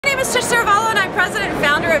is Tish Ciravolo and I'm president and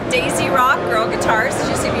founder of Daisy Rock Girl Guitars, as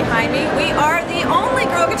you see behind me. We are the only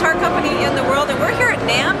girl guitar company in the world, and we're here at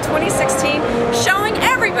NAMM 2016 showing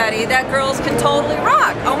everybody that girls can totally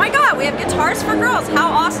rock. Oh my god, we have guitars for girls.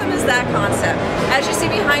 How awesome is that concept? As you see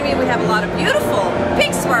behind me, we have a lot of beautiful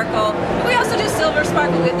pink sparkle. We also do silver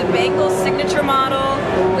sparkle. We have the Bengal signature model.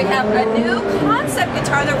 We have a new concept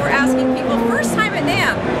guitar that we're asking people first time at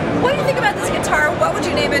NAMM. What do you think about this guitar? What would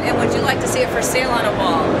you name it, and would you like to see it for sale on a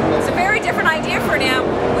wall? It's a very different idea for NAMM.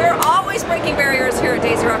 We're always breaking barriers here at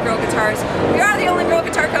Daisy Rock Girl Guitars. We are the only girl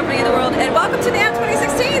guitar company in the world, and welcome to NAMM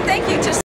 2016. Thank you.